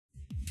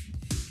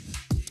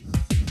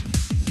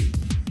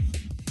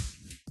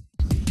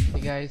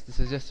Hey guys, this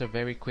is just a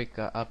very quick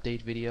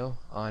update video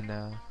on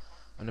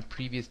a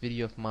previous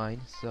video of mine.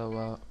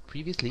 So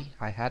previously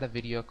I had a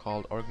video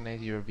called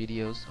Organize Your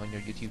Videos on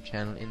Your YouTube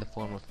channel in the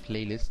form of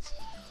playlists.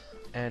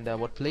 And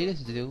what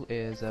playlists do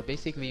is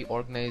basically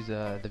organize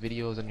the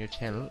videos on your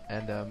channel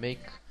and make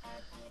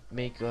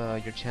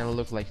your channel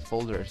look like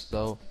folders.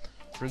 So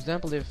for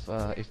example,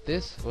 if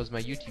this was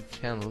my YouTube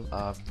channel,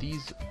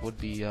 these would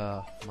be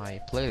my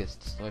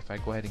playlists. So if I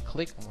go ahead and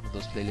click on one of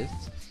those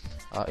playlists,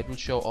 it will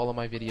show all of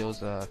my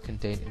videos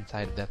contained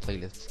inside of that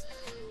playlist.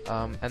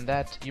 And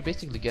that you're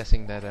basically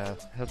guessing that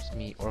helps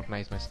me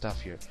organize my stuff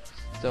here.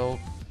 So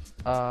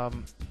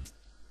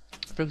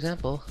for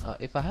example,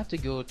 if I have to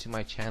go to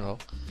my channel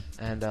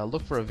and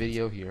look for a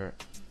video here,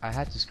 I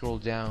had to scroll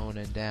down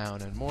and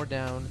down and more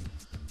down,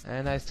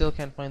 and I still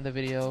can't find the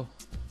video.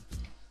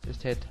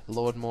 Just hit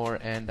load more,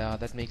 and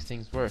that makes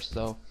things worse.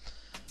 So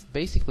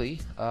basically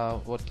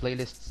what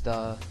playlists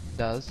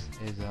does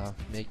is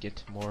make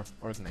it more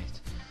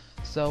organized.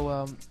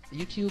 So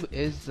YouTube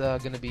is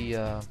going to be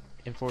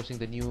enforcing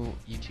the new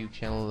YouTube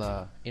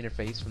channel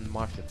interface from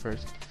March the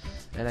 1st,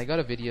 and I got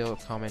a video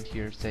comment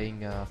here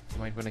saying you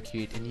might want to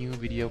create a new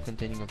video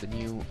containing of the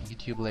new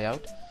YouTube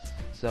layout.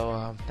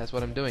 So that's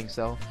what I'm doing.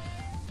 So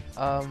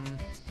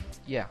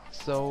yeah,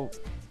 so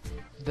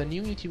the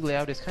new YouTube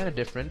layout is kind of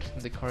different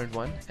from the current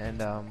one,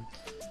 and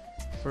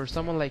for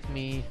someone like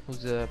me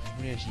who's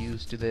pretty much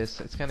used to this,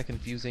 it's kind of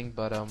confusing.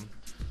 But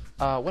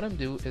what I'm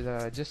do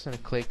is just gonna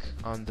click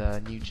on the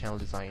new channel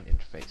design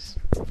interface.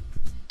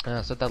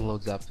 So that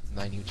loads up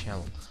my new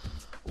channel.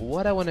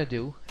 What I want to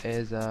do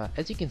is,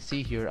 as you can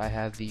see here, I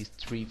have these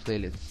 3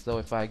 playlists. So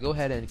if I go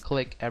ahead and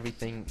click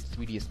everything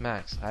 3ds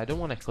Max, I don't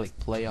want to click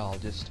play all,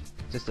 just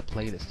a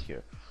playlist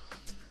here.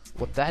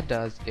 What that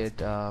does, it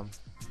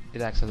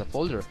acts as a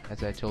folder,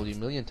 as I told you a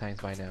million times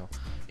by now.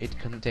 It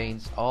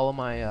contains all of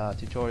my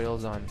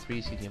tutorials on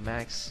 3ds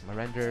Max, my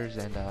renders,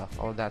 and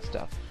all of that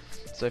stuff.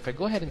 So if I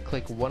go ahead and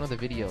click one of the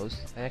videos,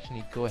 I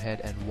actually go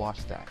ahead and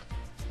watch that.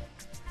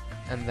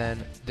 And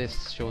then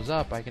this shows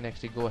up. I can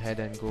actually go ahead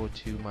and go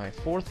to my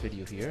 4th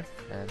video here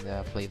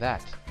and play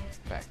that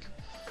back.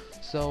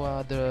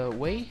 So the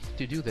way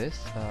to do this,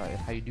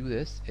 how you do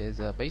this, is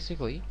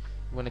basically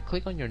you want to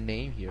click on your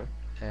name here,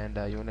 and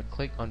you want to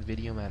click on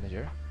Video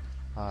Manager.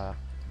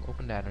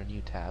 Open that in a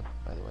new tab,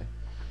 by the way.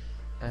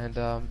 And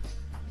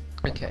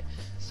okay,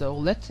 so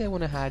let's say I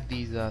want to add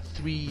these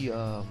 3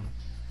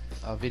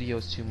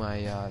 videos to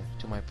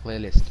my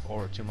playlist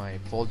or to my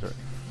folder.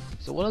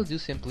 So what I'll do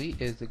simply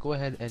is to go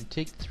ahead and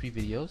take the 3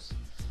 videos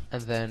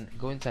and then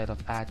go inside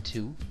of Add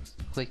To,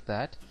 click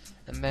that,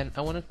 and then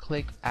I want to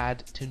click Add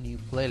to New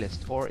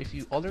Playlist. Or if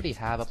you already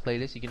have a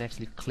playlist, you can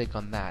actually click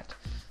on that.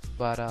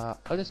 But I'll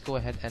just go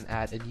ahead and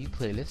add a new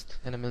playlist,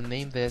 and I'm going to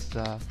name this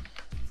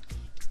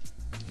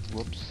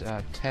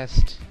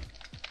test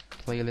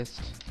playlist.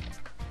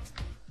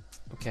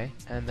 Okay,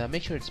 and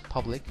make sure it's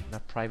public,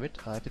 not private.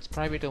 If it's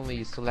private,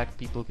 only select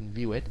people can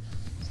view it.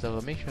 So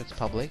make sure it's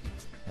public,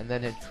 and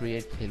then hit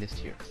create playlist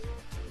here.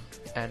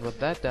 And what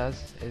that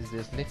does is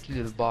this nifty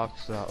little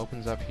box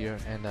opens up here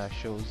and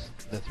shows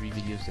the 3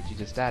 videos that you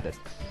just added.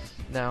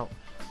 Now,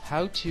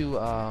 how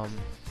to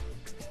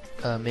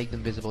make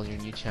them visible in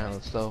your new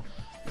channel? So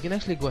you can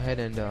actually go ahead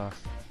and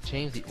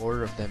change the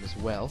order of them as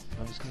well.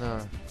 I'm just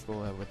gonna go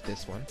with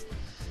this one.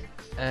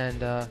 And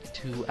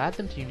to add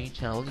them to your new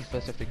channel, you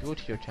first have to go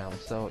to your channel.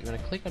 So you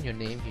want to click on your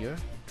name here,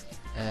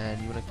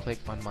 and you want to click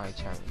on my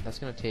channel. That's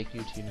going to take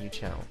you to your new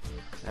channel,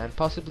 and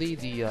possibly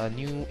the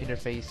new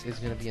interface is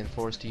going to be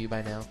enforced to you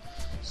by now.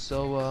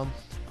 So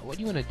what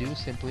you want to do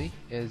simply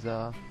is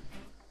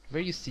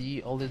where you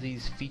see all of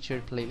these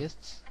featured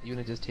playlists, you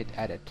want to just hit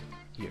edit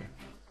here.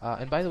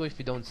 And by the way, if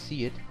you don't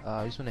see it,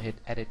 you just want to hit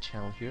edit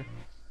channel here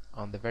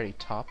on the very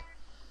top,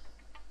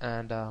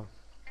 and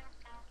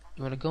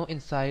you want to go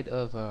inside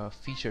of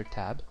feature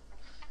tab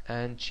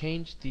and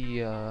change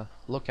the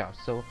lookout.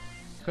 So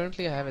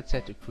currently I have it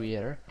set to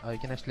creator. You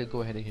can actually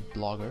go ahead and hit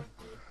blogger,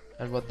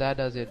 and what that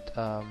does, it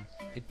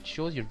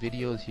shows your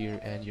videos here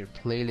and your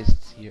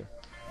playlists here.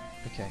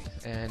 Okay,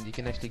 and you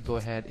can actually go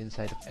ahead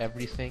inside of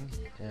everything,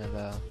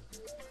 and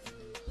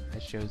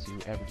it shows you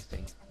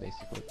everything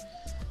basically.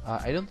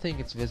 I don't think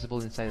it's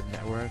visible inside of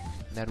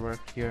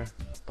network here,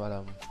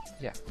 but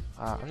yeah,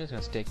 I'm just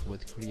gonna stick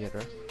with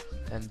creator,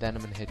 and then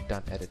I'm gonna hit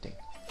done editing.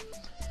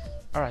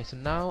 Alright, so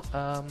now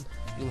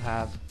you'll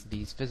have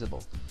these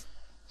visible.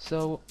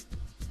 So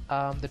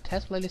the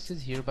test playlist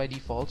is here by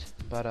default,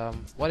 but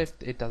what if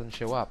it doesn't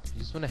show up?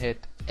 You just want to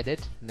hit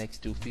edit next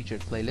to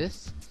featured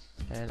playlists,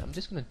 and I'm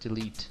just going to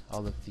delete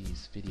all of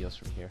these videos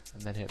from here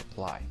and then hit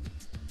apply.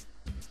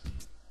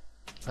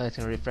 It's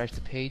going to refresh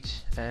the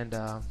page, and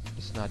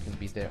it's not going to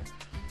be there.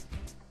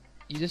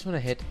 You just want to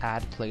hit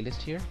add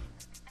playlist here,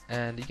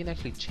 and you can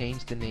actually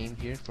change the name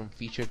here from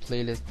featured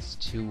playlists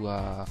to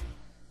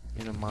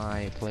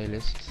my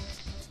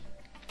playlists,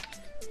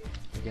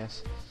 I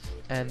guess.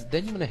 And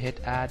then you want to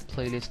hit add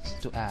playlists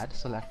to add,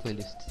 select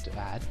playlists to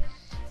add,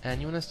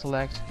 and you want to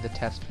select the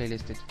test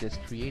playlist that you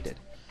just created.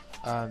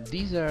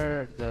 These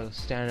are the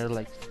standard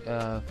like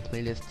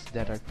playlists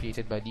that are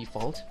created by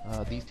default.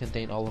 These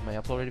contain all of my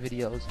uploaded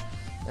videos,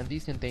 and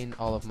these contain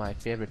all of my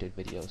favorited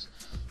videos.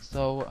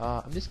 So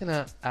I'm just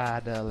gonna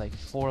add like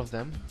 4 of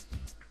them,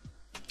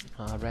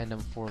 random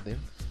 4 of them,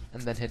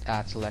 and then hit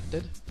add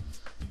selected,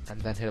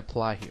 and then hit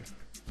apply here.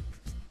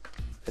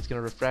 It's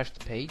gonna refresh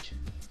the page,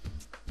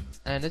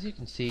 and as you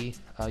can see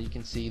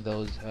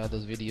those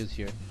videos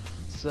here.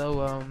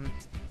 So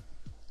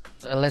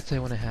let's say I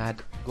want to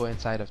go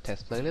inside of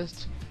test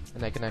playlist,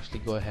 and I can actually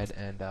go ahead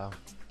and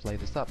play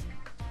this up.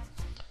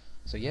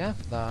 So yeah,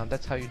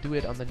 that's how you do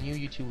it on the new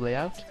YouTube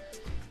layout.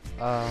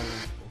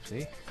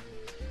 Oopsie.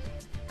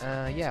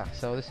 Yeah,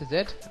 so this is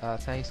it.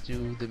 Thanks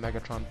to the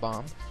Megatron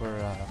Bomb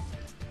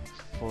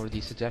for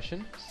the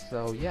suggestion.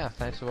 So yeah,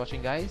 thanks for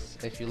watching, guys.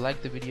 If you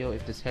liked the video,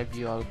 if this helped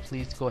you out,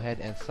 please go ahead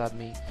and sub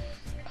me,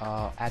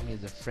 add me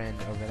as a friend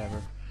or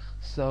whatever.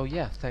 So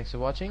yeah, thanks for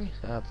watching.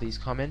 Please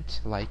comment,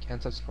 like, and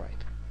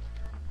subscribe.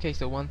 Okay,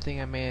 so one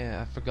thing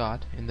I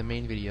forgot in the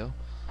main video,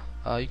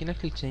 you can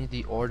actually change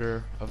the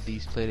order of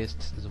these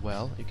playlists as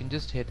well. You can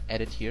just hit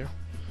edit here,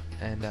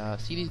 and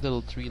see these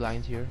little 3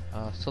 lines here.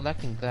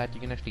 Selecting that,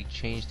 you can actually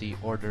change the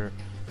order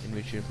in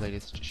which your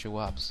playlists show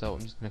up. So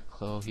I'm just gonna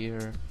go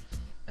here,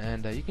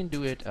 and you can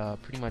do it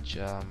pretty much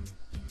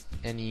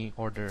any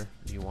order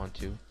you want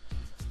to.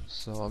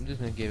 So I'm just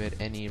gonna give it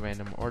any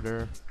random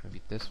order. Maybe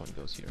this one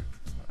goes here,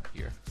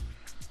 here,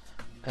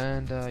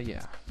 and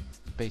yeah,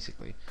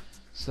 basically.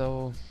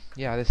 So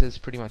yeah, this is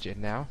pretty much it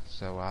now.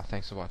 So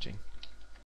thanks for watching.